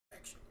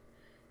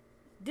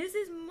This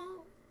is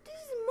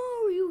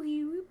Mario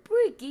here with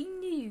breaking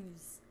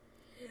news.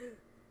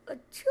 A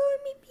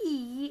charming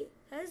bee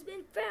has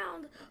been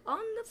found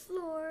on the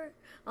floor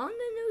on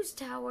the news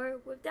tower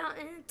without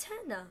an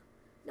antenna.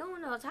 No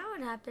one knows how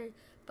it happened,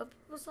 but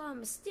people saw a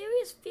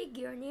mysterious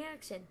figure in the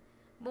action.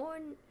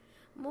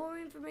 More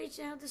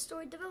information how the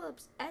story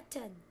develops at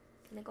 10.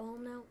 Can I go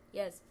home now?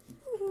 Yes.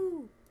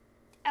 Woohoo!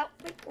 Ow,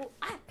 wait, oh,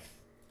 ah!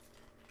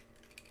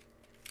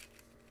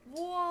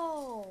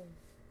 Whoa!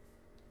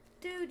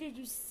 Dude, did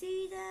you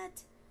see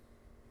that?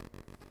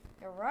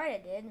 You're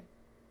right, I did.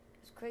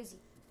 It's crazy.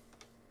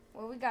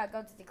 Well, we gotta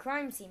go to the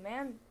crime scene,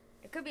 man.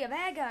 There could be a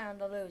bad guy on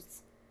the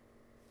loose.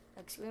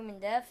 Like Screaming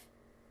Death.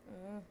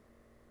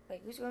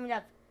 Wait, who's Screaming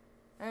Death?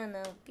 I don't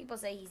know. People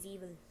say he's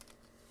evil.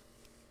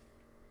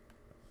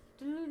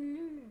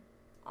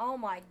 Oh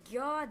my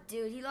god,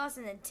 dude. He lost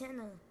an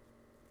antenna.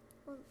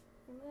 What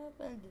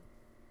happened?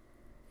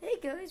 Hey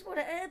guys, what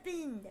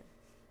happened?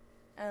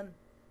 Hey,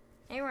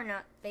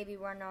 baby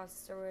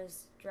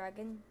rhinoceros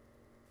dragon.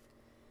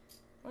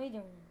 What are you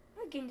doing?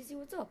 I came to see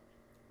what's up.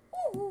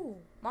 Ooh,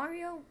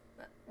 Mario?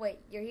 Wait,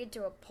 you're here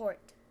to report.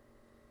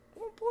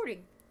 I'm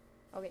reporting.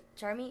 Okay,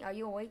 Charmy, are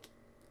you awake?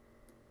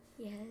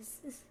 Yes.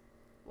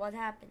 What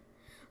happened?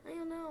 I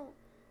don't know.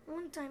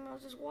 One time I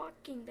was just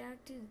walking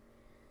back to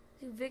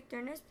Victor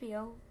and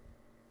SPO.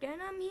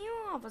 Then I'm here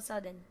all of a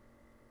sudden.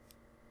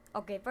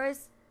 Okay,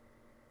 first,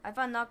 I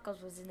found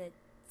Knuckles was in it.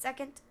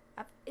 Second,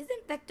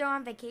 isn't Victor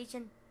on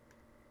vacation?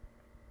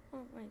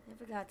 Oh, wait, I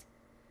forgot.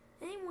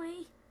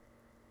 Anyway,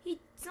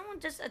 someone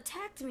just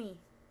attacked me.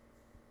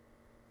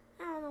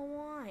 I don't know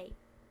why.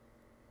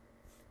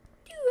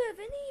 Do you have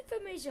any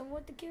information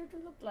what the character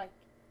looked like?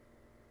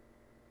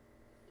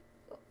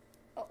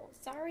 Oh,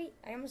 sorry,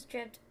 I almost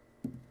tripped.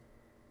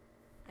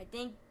 I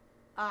think,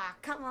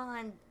 come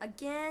on,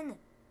 again?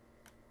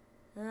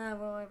 We'll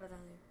worry about that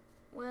later.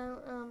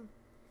 Well,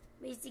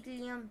 basically,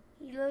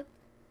 he looked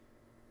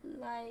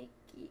like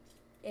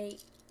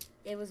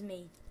it was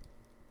me.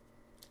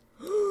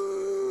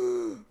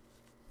 Bum,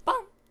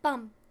 bum,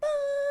 bum.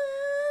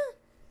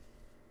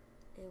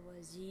 It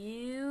was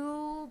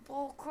you,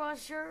 Ball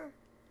Crusher.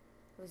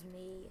 It was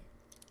me.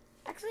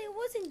 Actually, it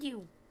wasn't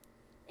you.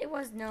 It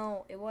was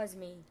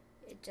me.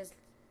 It just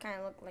kind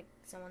of looked like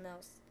someone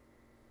else.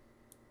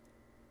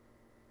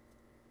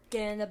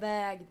 Get in the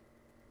bag.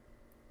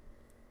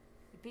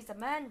 You piece of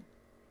man.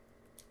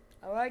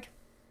 Alright.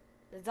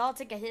 Let's all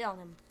take a hit on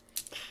him.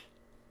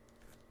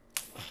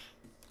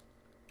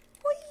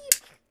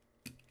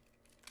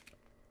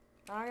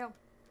 Mario,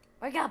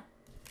 wake up!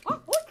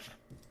 Oh, what?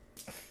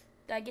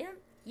 Did I get him?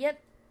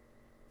 Yep.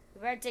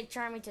 We better take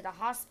Charmy to the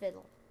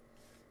hospital.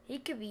 He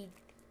could be,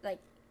 like,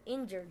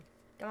 injured.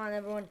 Come on,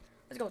 everyone.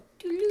 Let's go.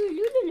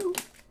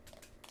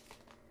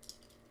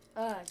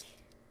 Ugh.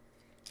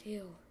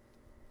 Ew.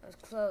 That was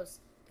close.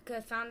 I could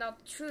have found out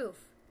the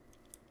truth.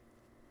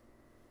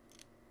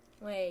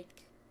 Wait.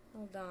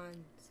 Hold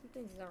on.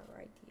 Something's not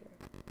right here.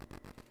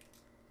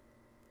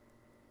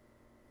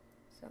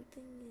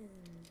 Something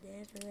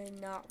is definitely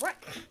not right.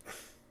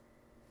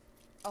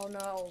 Oh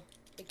no.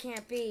 It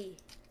can't be.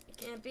 It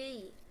can't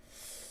be.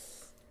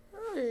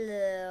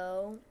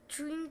 Hello.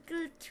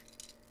 Twinkle.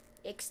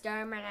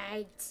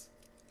 Exterminate.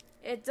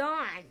 It's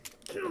on.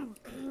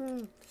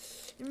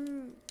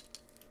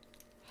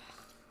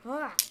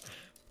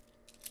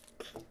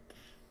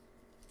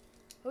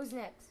 Who's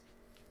next?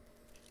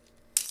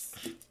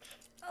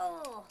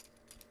 Oh.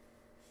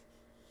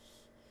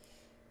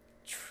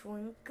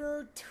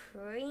 Twinkle,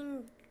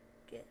 twinkle.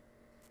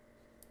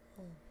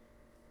 Oh.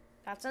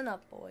 That's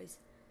enough, boys.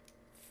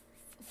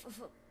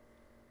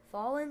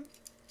 Fallen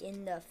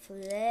in the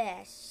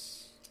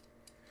flesh.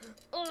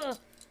 Ugh.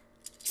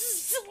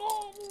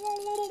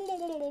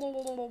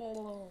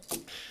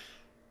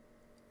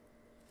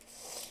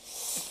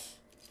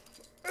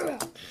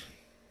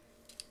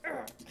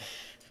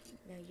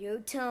 Now you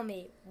tell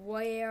me,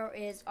 where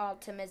is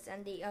Optimus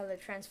and the other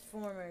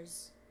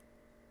Transformers?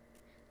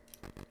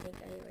 I think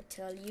I would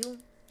tell you.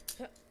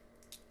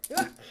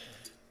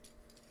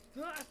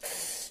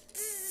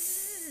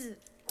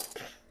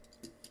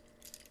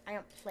 I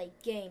don't play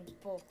games,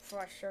 Bull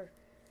Crusher.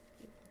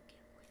 You won't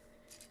get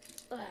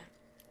away with it.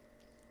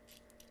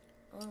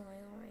 Oh, I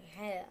already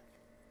have.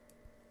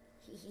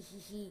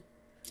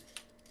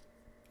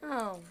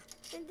 Oh,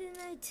 and didn't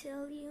I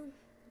tell you?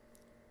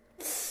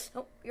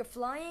 Oh, you're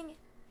flying?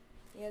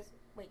 Yes.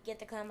 Wait, get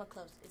the camera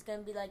close. It's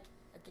gonna be like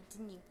a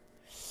continue.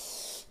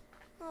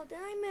 Oh, did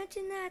I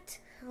mention that?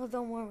 Oh,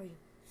 don't worry.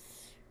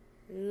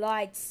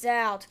 Lights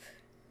out.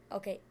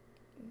 Okay,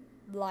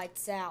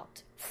 lights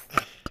out.